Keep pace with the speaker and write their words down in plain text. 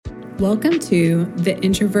Welcome to the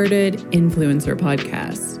Introverted Influencer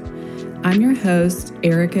Podcast. I'm your host,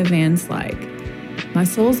 Erica Van Slyke. My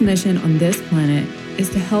soul's mission on this planet is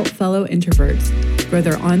to help fellow introverts grow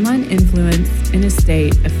their online influence in a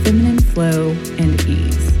state of feminine flow and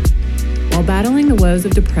ease. While battling the woes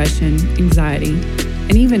of depression, anxiety,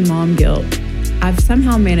 and even mom guilt, I've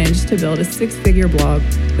somehow managed to build a six-figure blog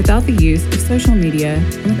without the use of social media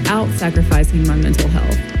and without sacrificing my mental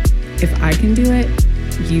health. If I can do it,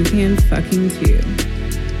 you can fucking too.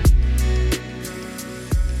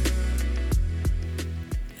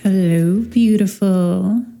 Hello,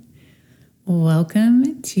 beautiful.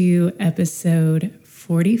 Welcome to episode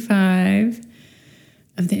 45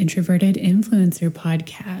 of the Introverted Influencer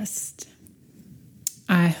Podcast.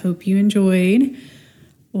 I hope you enjoyed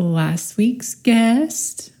last week's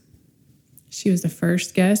guest. She was the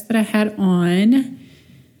first guest that I had on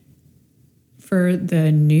for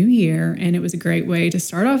the new year, and it was a great way to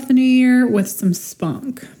start off the new year with some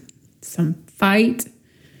spunk, some fight,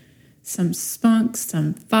 some spunk,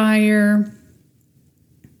 some fire.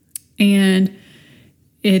 And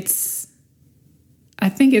I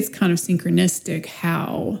think it's kind of synchronistic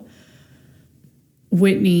how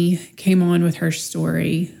Whitney came on with her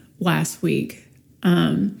story last week.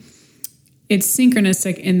 It's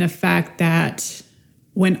synchronistic in the fact that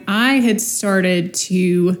when I had started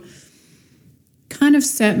to kind of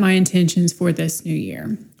set my intentions for this new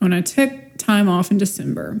year, when I took time off in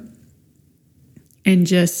December and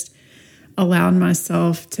just allowed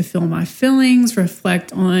myself to feel my feelings,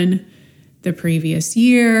 reflect on the previous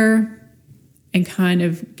year, and kind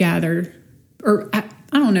of gathered, or I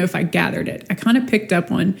don't know if I gathered it. I kind of picked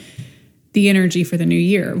up on the energy for the new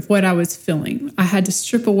year of what I was feeling. I had to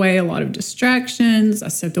strip away a lot of distractions. I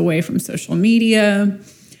stepped away from social media.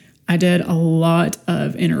 I did a lot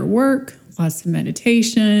of inner work, lots of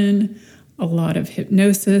meditation, a lot of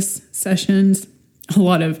hypnosis sessions, a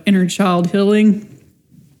lot of inner child healing.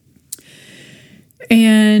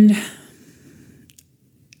 And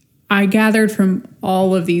I gathered from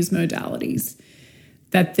all of these modalities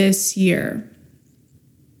that this year,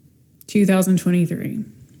 2023,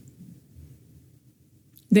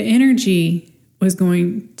 the energy was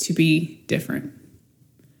going to be different.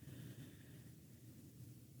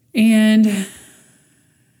 And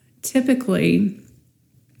typically,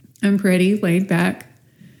 I'm pretty laid back,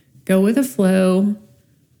 go with the flow,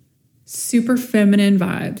 super feminine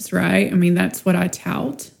vibes, right? I mean, that's what I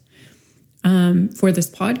tout for this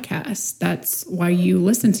podcast. That's why you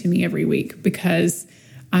listen to me every week, because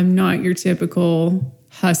I'm not your typical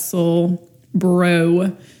hustle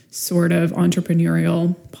bro sort of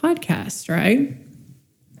entrepreneurial podcast, right?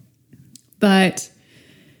 But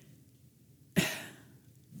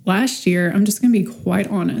last year, I'm just going to be quite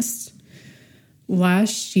honest.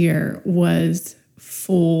 Last year was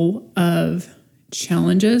full of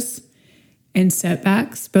challenges and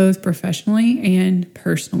setbacks, both professionally and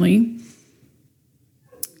personally.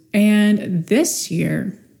 And this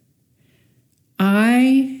year,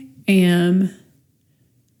 I am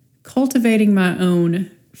cultivating my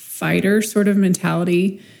own fighter sort of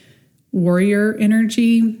mentality, warrior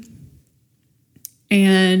energy,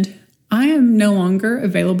 and I am no longer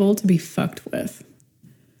available to be fucked with.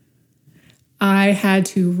 I had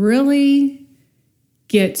to really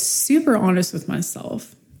get super honest with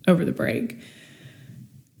myself over the break,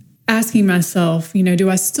 asking myself, do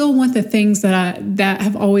I still want the things that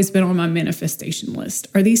have always been on my manifestation list?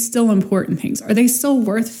 Are these still important things? Are they still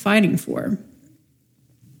worth fighting for?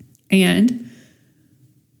 And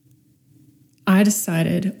I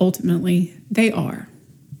decided ultimately they are.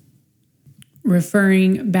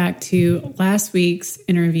 Referring back to last week's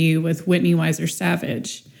interview with Whitney Weiser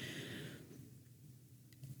Savage,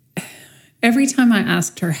 every time I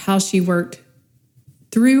asked her how she worked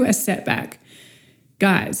through a setback,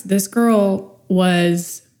 guys, this girl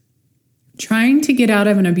was trying to get out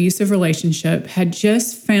of an abusive relationship, had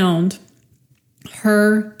just found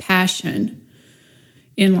her passion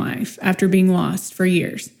in life after being lost for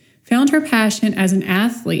years, found her passion as an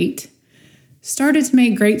athlete, started to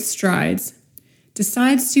make great strides,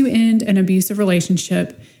 decides to end an abusive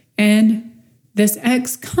relationship, and this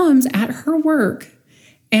ex comes at her work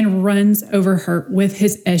and runs over her with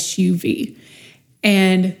his SUV.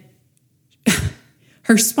 And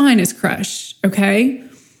her spine is crushed, okay?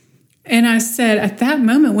 And I said, at that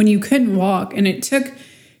moment when you couldn't walk, and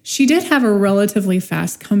she did have a relatively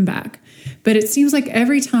fast comeback, but it seems like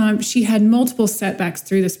every time she had multiple setbacks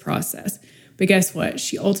through this process. But guess what?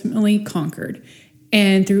 She ultimately conquered.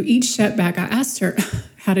 And through each setback, I asked her,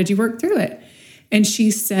 how did you work through it? And she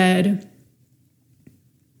said,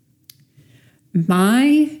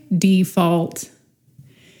 my default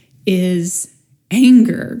is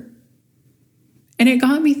anger. And it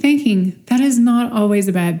got me thinking, that is not always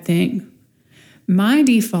a bad thing. My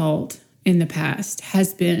default in the past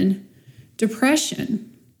has been depression.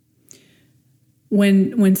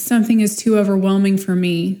 When something is too overwhelming for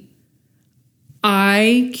me,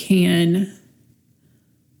 I can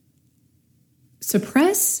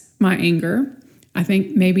suppress my anger. I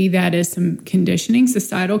think maybe that is some conditioning,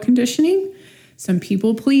 societal conditioning, some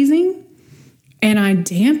people pleasing, and I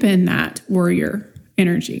dampen that warrior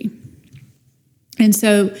energy. And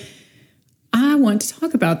so I want to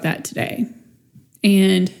talk about that today.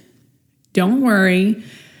 And don't worry,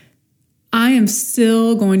 I am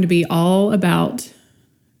still going to be all about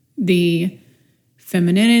the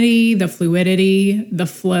femininity, the fluidity, the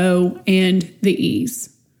flow, and the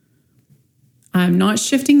ease. I'm not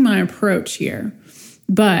shifting my approach here,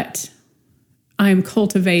 but I'm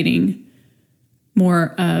cultivating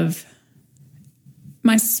more of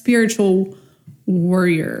my spiritual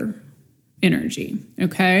warrior energy,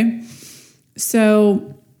 okay?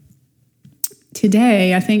 So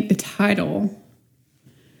today, I think the title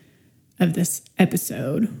of this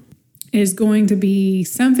episode is going to be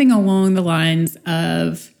something along the lines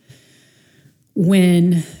of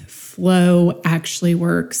when flow actually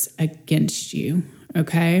works against you,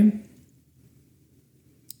 okay?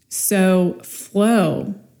 So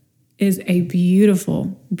flow is a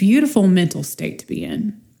beautiful, beautiful mental state to be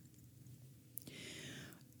in.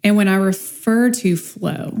 And when I refer to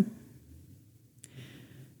flow,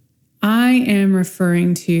 I am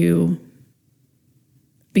referring to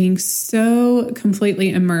being so completely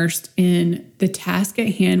immersed in the task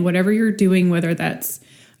at hand, whatever you're doing, whether that's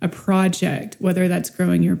a project, whether that's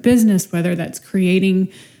growing your business, whether that's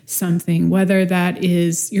creating something, whether that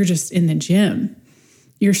is you're just in the gym.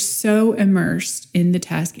 You're so immersed in the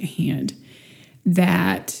task at hand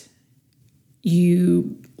that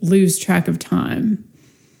you lose track of time.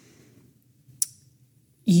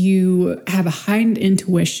 You have a heightened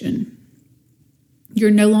intuition.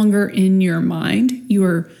 You're no longer in your mind. You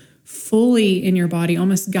are fully in your body,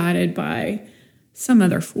 almost guided by some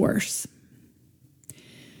other force.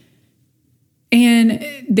 And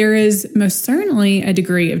there is most certainly a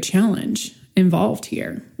degree of challenge involved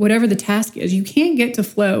here. Whatever the task is, you can't get to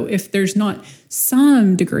flow if there's not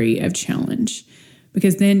some degree of challenge,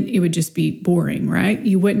 because then it would just be boring, right?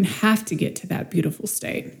 You wouldn't have to get to that beautiful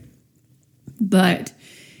state. But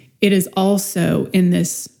it is also in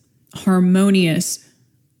this harmonious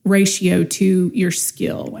ratio to your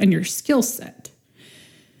skill and your skill set.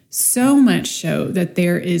 So much so that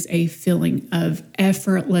there is a feeling of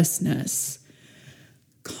effortlessness,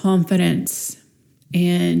 confidence,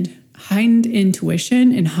 and heightened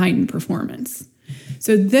intuition and heightened performance.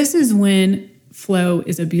 So this is when flow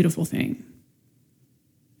is a beautiful thing.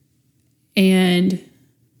 And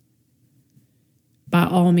by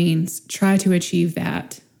all means, try to achieve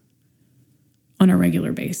that on a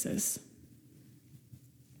regular basis.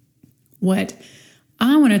 What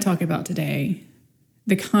I want to talk about today,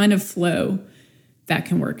 the kind of flow that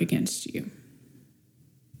can work against you.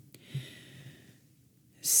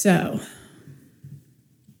 So,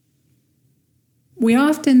 we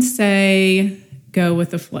often say, go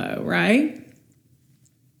with the flow, right?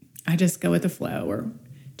 I just go with the flow, or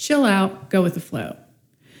chill out, go with the flow.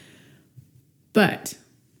 But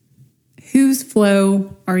whose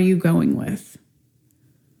flow are you going with?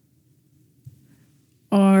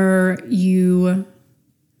 Are you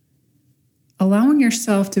allowing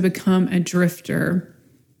yourself to become a drifter,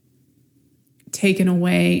 taken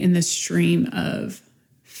away in the stream of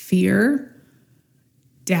fear,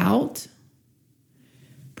 doubt,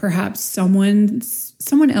 perhaps someone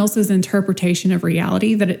else's interpretation of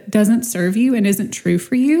reality that it doesn't serve you and isn't true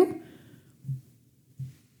for you?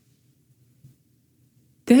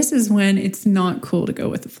 This is when it's not cool to go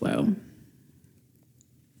with the flow.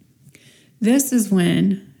 This is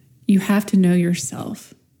when you have to know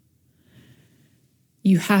yourself.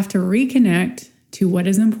 You have to reconnect to what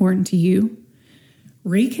is important to you.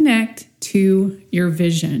 Reconnect to your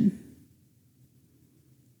vision.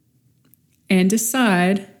 And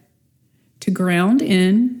decide to ground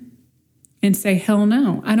in and say, hell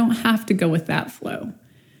no, I don't have to go with that flow.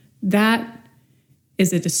 That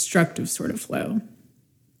is a destructive sort of flow.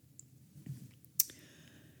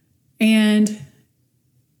 And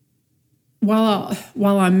while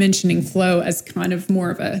I'm mentioning flow as kind of more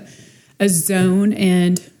of a zone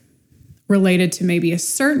and related to maybe a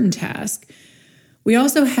certain task, we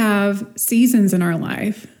also have seasons in our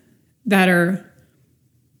life that are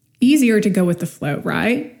easier to go with the flow,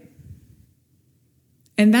 right?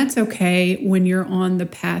 And that's okay when you're on the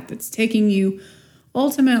path that's taking you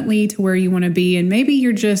ultimately to where you want to be. And maybe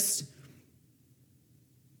you're just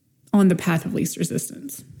on the path of least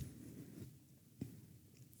resistance.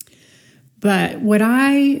 But what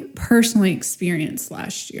I personally experienced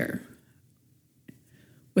last year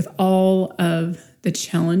with all of the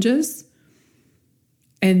challenges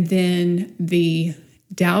and then the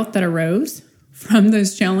doubt that arose from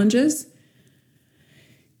those challenges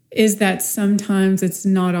is that sometimes it's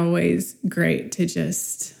not always great to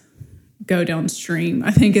just go downstream.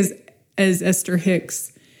 I think as Esther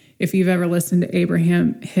Hicks, if you've ever listened to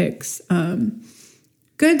Abraham Hicks,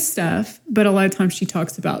 good stuff, but a lot of times she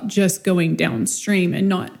talks about just going downstream and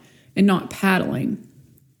not paddling.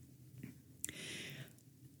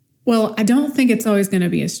 Well, I don't think it's always going to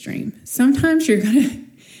be a stream. Sometimes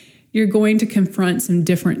you're going to confront some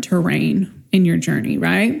different terrain in your journey,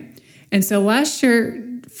 right? And so last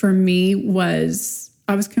year for me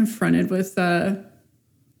I was confronted with, I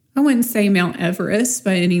wouldn't say Mount Everest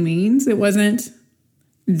by any means. It wasn't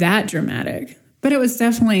that dramatic, but it was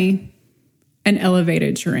definitely an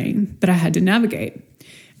elevated terrain that I had to navigate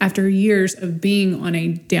after years of being on a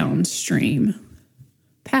downstream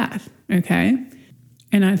path, okay?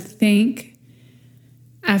 And I think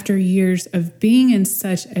after years of being in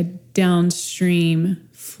such a downstream,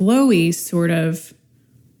 flowy sort of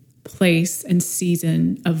place and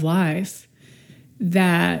season of life,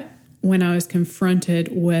 that when I was confronted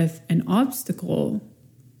with an obstacle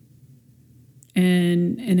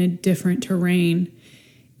and in a different terrain,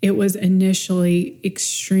 it was initially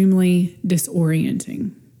extremely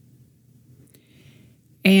disorienting.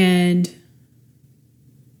 And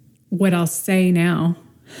what I'll say now,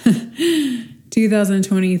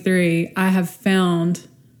 2023, I have found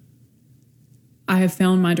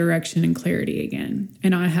my direction and clarity again.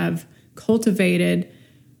 And I have cultivated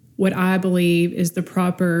what I believe is the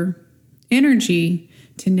proper energy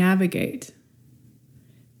to navigate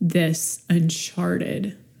this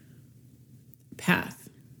uncharted path.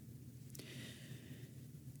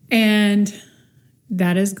 And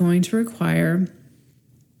that is going to require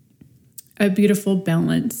a beautiful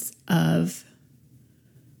balance of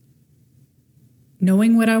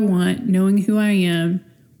knowing what I want, knowing who I am,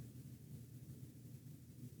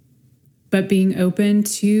 but being open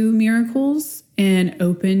to miracles and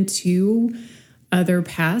open to other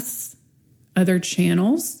paths, other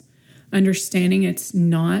channels, understanding it's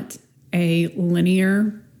not a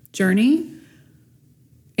linear journey.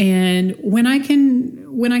 And when I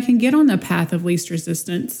can get on the path of least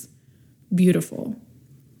resistance, beautiful.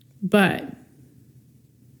 But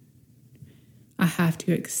I have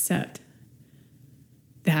to accept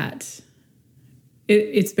that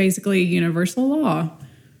it's basically a universal law,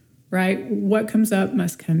 right? What comes up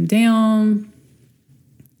must come down.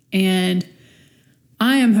 And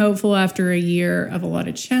I am hopeful after a year of a lot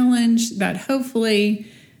of challenge that hopefully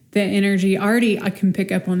the energy I can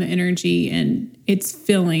pick up on the energy and it's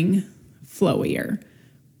feeling flowier.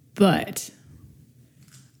 But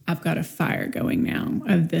I've got a fire going now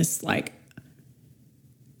of this like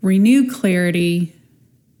renewed clarity,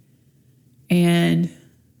 and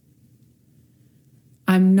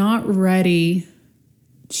I'm not available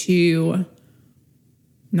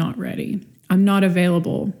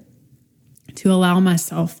to allow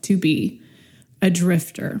myself to be a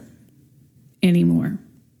drifter anymore.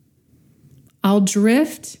 I'll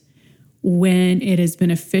drift when it is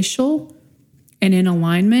beneficial and in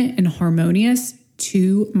alignment and harmonious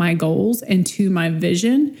to my goals and to my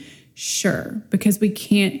vision. Sure, because we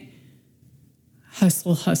can't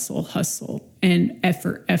hustle, and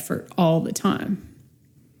effort all the time.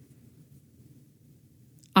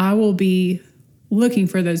 I will be looking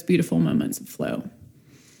for those beautiful moments of flow.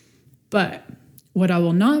 But what I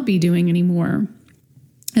will not be doing anymore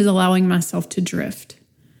is allowing myself to drift.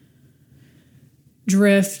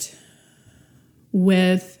 Drift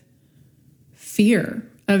with fear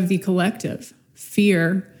of the collective,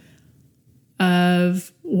 fear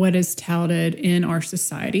of what is touted in our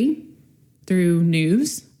society through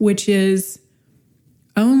news, which is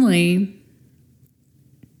only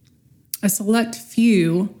a select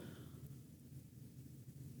few,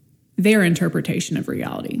 their interpretation of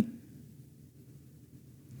reality.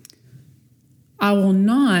 I will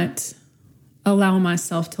not allow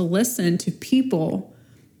myself to listen to people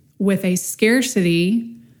with a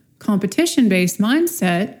scarcity, competition-based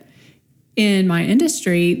mindset in my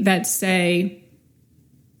industry that say,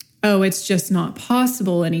 oh, it's just not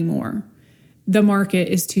possible anymore. The market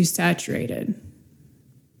is too saturated.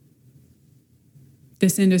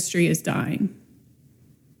 This industry is dying.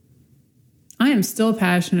 I am still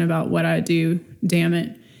passionate about what I do, damn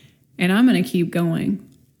it. And I'm going to keep going.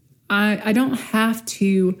 I don't have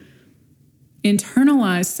to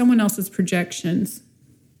internalize someone else's projections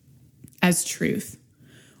as truth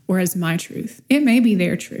or as my truth. It may be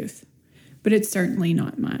their truth, but it's certainly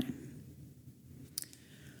not mine.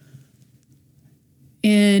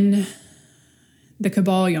 In the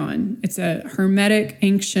Kybalion, it's a Hermetic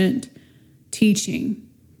ancient teaching.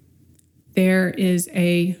 There is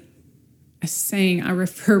a saying I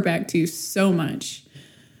refer back to so much,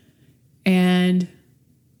 and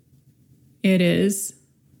it is,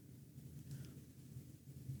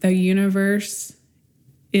 the universe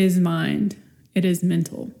is mind. It is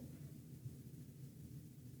mental.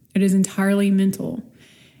 It is entirely mental.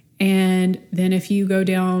 And then if you go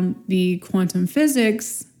down the quantum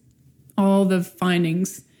physics, all the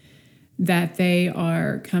findings that they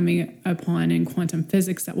are coming upon in quantum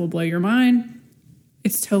physics that will blow your mind,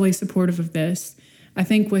 it's totally supportive of this. I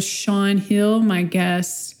think with Sean Hill, my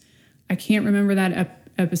guest, I can't remember that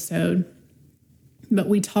episode, but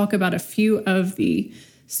we talk about a few of the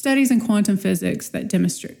studies in quantum physics that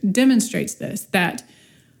demonstrates this, that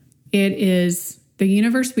it is the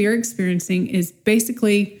universe we are experiencing is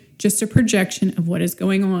basically just a projection of what is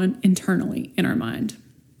going on internally in our mind.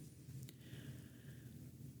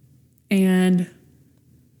 And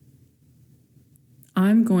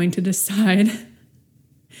I'm going to decide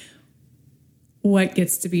what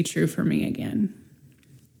gets to be true for me again.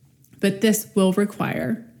 But this will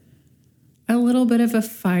require a little bit of a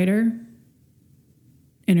fighter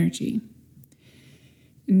energy.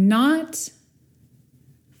 Not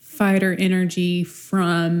fighter energy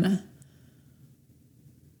from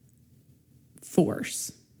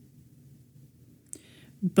force,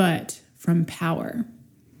 but from power,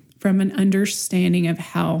 from an understanding of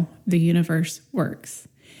how the universe works,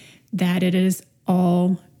 that it is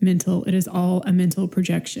all mental. It is all a mental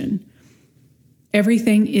projection.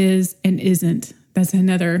 Everything is and isn't. That's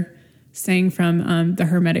another saying from the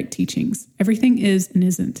Hermetic teachings. Everything is and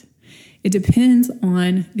isn't. It depends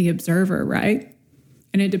on the observer, right?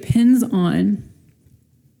 And it depends on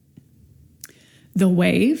the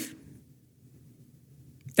wave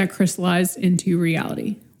that crystallized into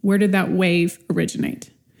reality. Where did that wave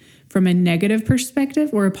originate? From a negative perspective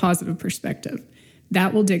or a positive perspective?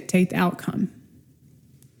 That will dictate the outcome.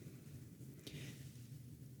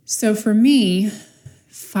 So for me,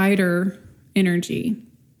 fighter energy,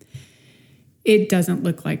 it doesn't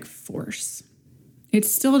look like force. It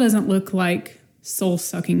still doesn't look like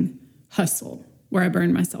soul-sucking hustle where I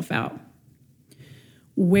burn myself out.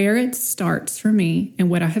 Where it starts for me and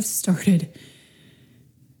what I have started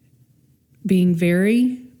being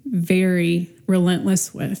very, very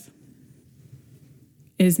relentless with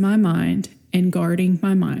is my mind and guarding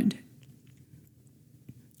my mind.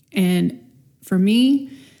 And for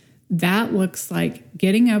me, that looks like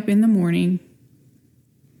getting up in the morning.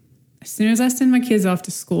 As soon as I send my kids off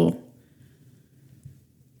to school,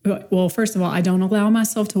 well, first of all, I don't allow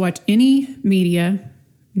myself to watch any media,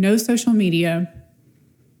 no social media.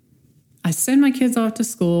 I send my kids off to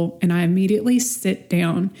school and I immediately sit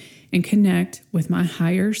down and connect with my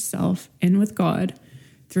higher self and with God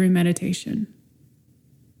through meditation.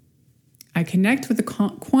 I connect with the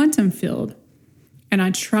quantum field and I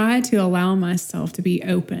try to allow myself to be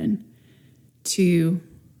open to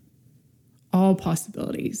all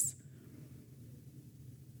possibilities.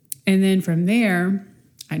 And then from there,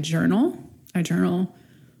 I journal. I journal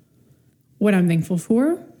what I'm thankful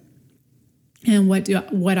for and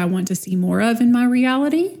what I want to see more of in my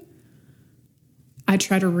reality. I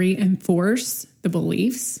try to reinforce the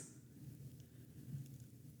beliefs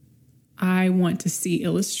I want to see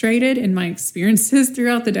illustrated in my experiences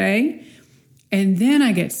throughout the day. And then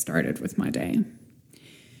I get started with my day.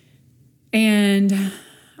 And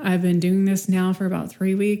I've been doing this now for about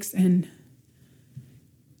 3 weeks, and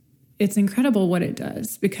it's incredible what it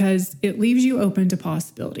does because it leaves you open to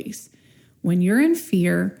possibilities. When you're in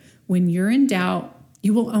fear, when you're in doubt,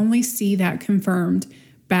 you will only see that confirmed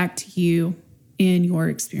back to you in your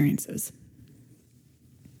experiences.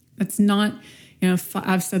 It's not,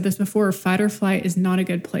 I've said this before, fight or flight is not a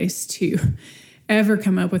good place to ever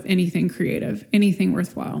come up with anything creative, anything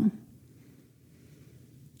worthwhile.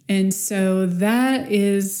 And so that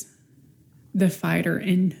is the fighter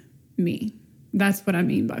in me. That's what I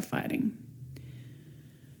mean by fighting.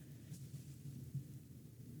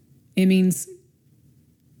 It means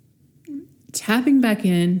tapping back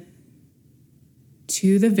in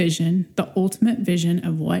to the vision, the ultimate vision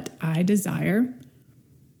of what I desire.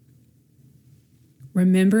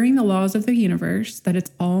 Remembering the laws of the universe, that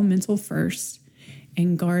it's all mental first,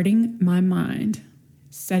 and guarding my mind,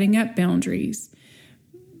 setting up boundaries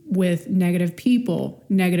with negative people,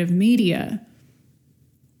 negative media.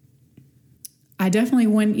 I definitely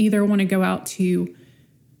wouldn't either want to go out to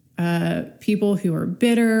people who are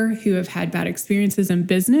bitter, who have had bad experiences in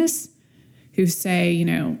business, who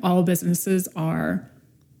say, all businesses are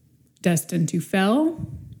destined to fail,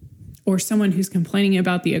 or someone who's complaining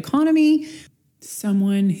about the economy,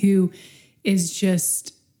 someone who is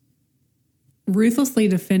just ruthlessly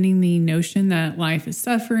defending the notion that life is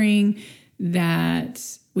suffering,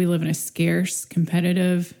 that we live in a scarce,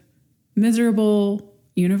 competitive, miserable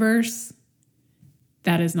universe.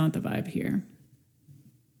 That is not the vibe here.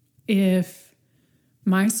 If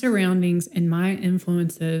my surroundings and my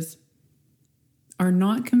influences are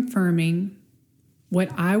not confirming what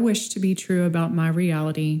I wish to be true about my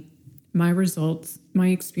reality, my results, my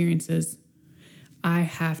experiences, I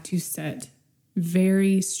have to set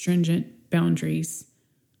very stringent boundaries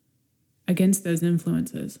against those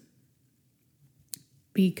influences,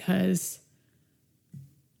 because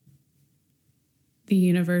the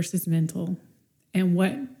universe is mental, and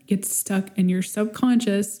what gets stuck in your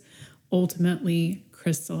subconscious ultimately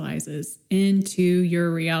crystallizes into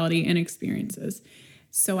your reality and experiences.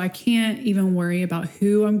 So I can't even worry about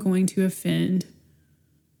who I'm going to offend,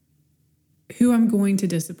 who I'm going to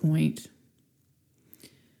disappoint.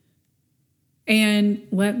 And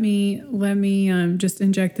let me just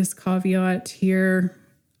inject this caveat here.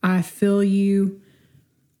 I feel you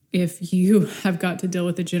if you have got to deal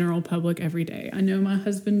with the general public every day. I know my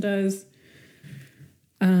husband does.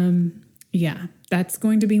 Yeah, that's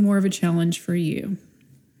going to be more of a challenge for you.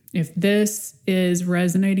 If this is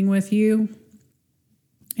resonating with you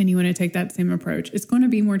and you want to take that same approach, it's going to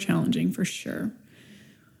be more challenging for sure.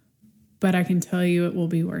 But I can tell you it will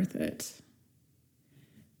be worth it.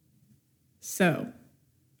 So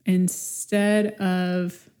instead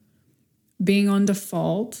of being on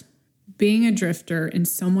default, being a drifter in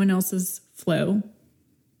someone else's flow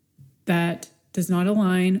that does not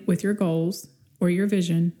align with your goals or your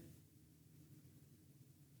vision,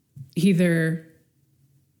 either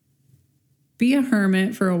be a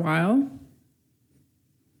hermit for a while,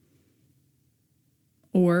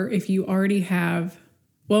 or if you already have,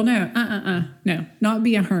 no, not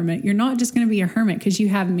be a hermit. You're not just going to be a hermit because you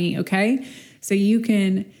have me, okay? So you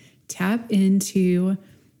can tap into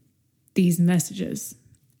these messages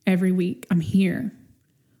every week. I'm here.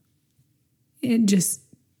 It just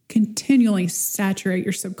continually saturate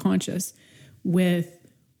your subconscious with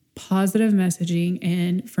positive messaging.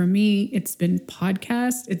 And for me, it's been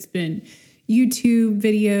podcasts, it's been YouTube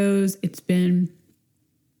videos, it's been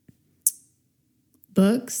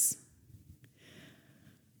books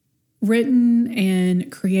written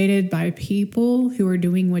and created by people who are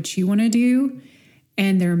doing what you want to do,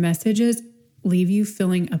 and their messages leave you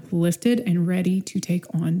feeling uplifted and ready to take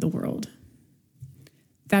on the world.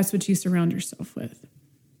 That's what you surround yourself with.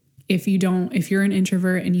 If you're an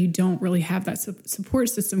introvert and you don't really have that support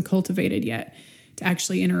system cultivated yet to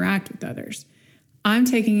actually interact with others, I'm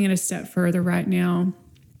taking it a step further right now.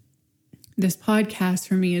 This podcast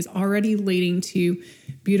for me is already leading to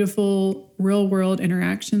beautiful real world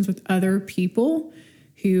interactions with other people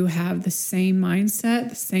who have the same mindset,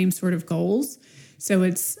 the same sort of goals. So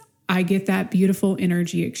I get that beautiful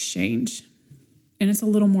energy exchange, and it's a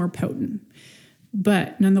little more potent.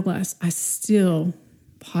 But nonetheless,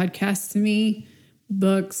 podcasts to me,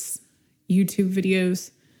 books, YouTube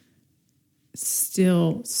videos,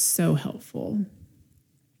 still so helpful.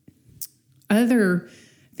 Other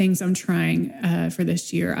things I'm trying for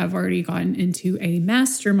this year, I've already gotten into a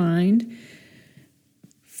mastermind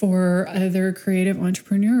for other creative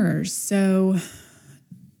entrepreneurs. So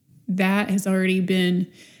that has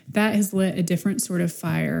lit a different sort of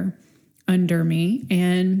fire under me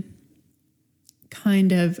and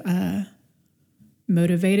kind of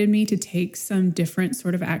motivated me to take some different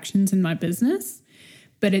sort of actions in my business.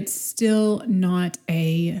 But it's still not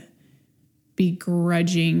a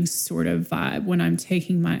begrudging sort of vibe when I'm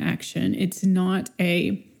taking my action. It's not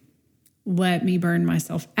a let me burn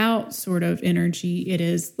myself out sort of energy. It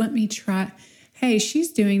is let me try. Hey,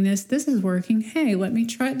 she's doing this. This is working. Hey, let me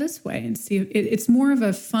try it this way and see. It's more of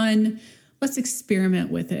a fun, let's experiment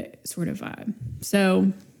with it sort of vibe.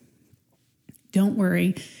 So don't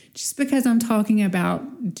worry. Just because I'm talking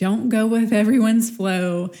about don't go with everyone's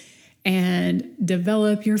flow and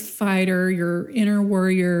develop your fighter, your inner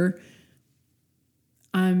warrior,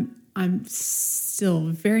 I'm still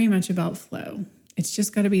very much about flow. It's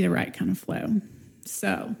just got to be the right kind of flow.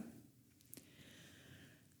 So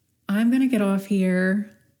I'm going to get off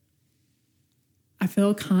here. I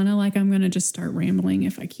feel kind of like I'm going to just start rambling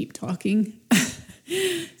if I keep talking.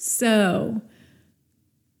 So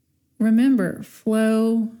remember,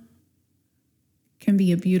 flow can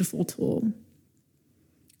be a beautiful tool,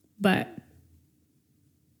 but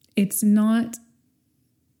it's not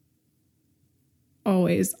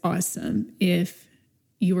always awesome if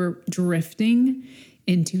you are drifting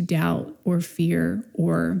into doubt or fear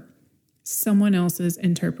or someone else's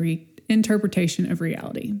interpretation of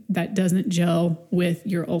reality that doesn't gel with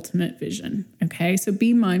your ultimate vision. Okay, so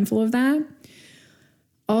be mindful of that.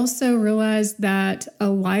 Also realize that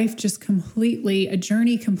a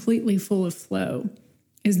journey completely full of flow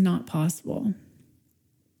is not possible,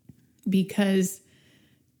 because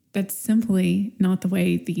that's simply not the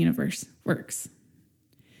way the universe works.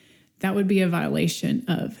 That would be a violation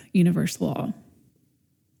of universal law.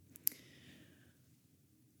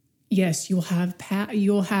 Yes, you'll have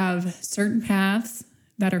certain paths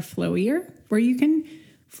that are flowier where you can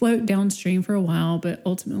float downstream for a while, but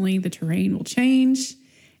ultimately the terrain will change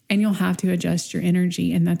and you'll have to adjust your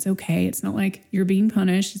energy, and that's okay. It's not like you're being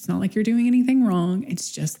punished. It's not like you're doing anything wrong.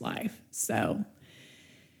 It's just life. So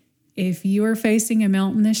if you are facing a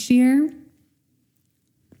mountain this year,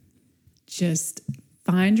 just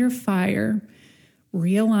find your fire,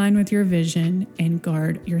 realign with your vision, and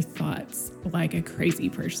guard your thoughts like a crazy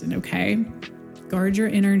person, okay? Guard your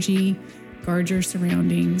energy, guard your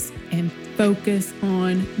surroundings, and focus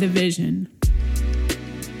on the vision.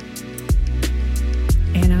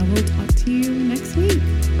 And I will talk to you next week.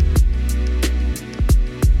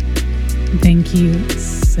 Thank you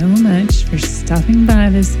so much for stopping by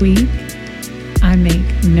this week. I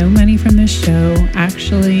make no money from this show.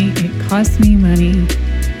 Actually, it costs me money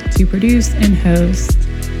to produce and host.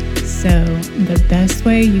 So the best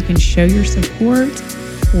way you can show your support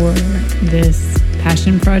for this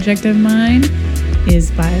passion project of mine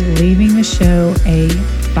is by leaving the show a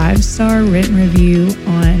 5-star written review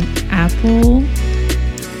on Apple.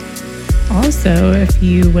 Also, if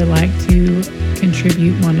you would like to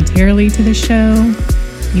contribute monetarily to the show,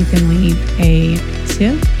 you can leave a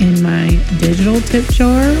tip in my digital tip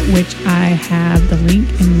jar, which I have the link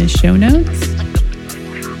in the show notes.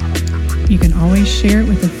 You can always share it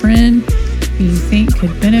with a friend who you think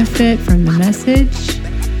could benefit from the message,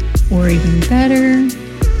 or even better,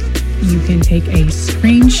 you can take a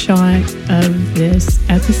screenshot of this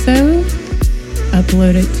episode,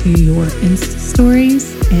 upload it to your Insta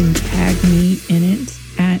stories, and tag me in it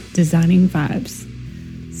at Designing Vibes.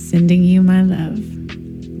 Sending you my love.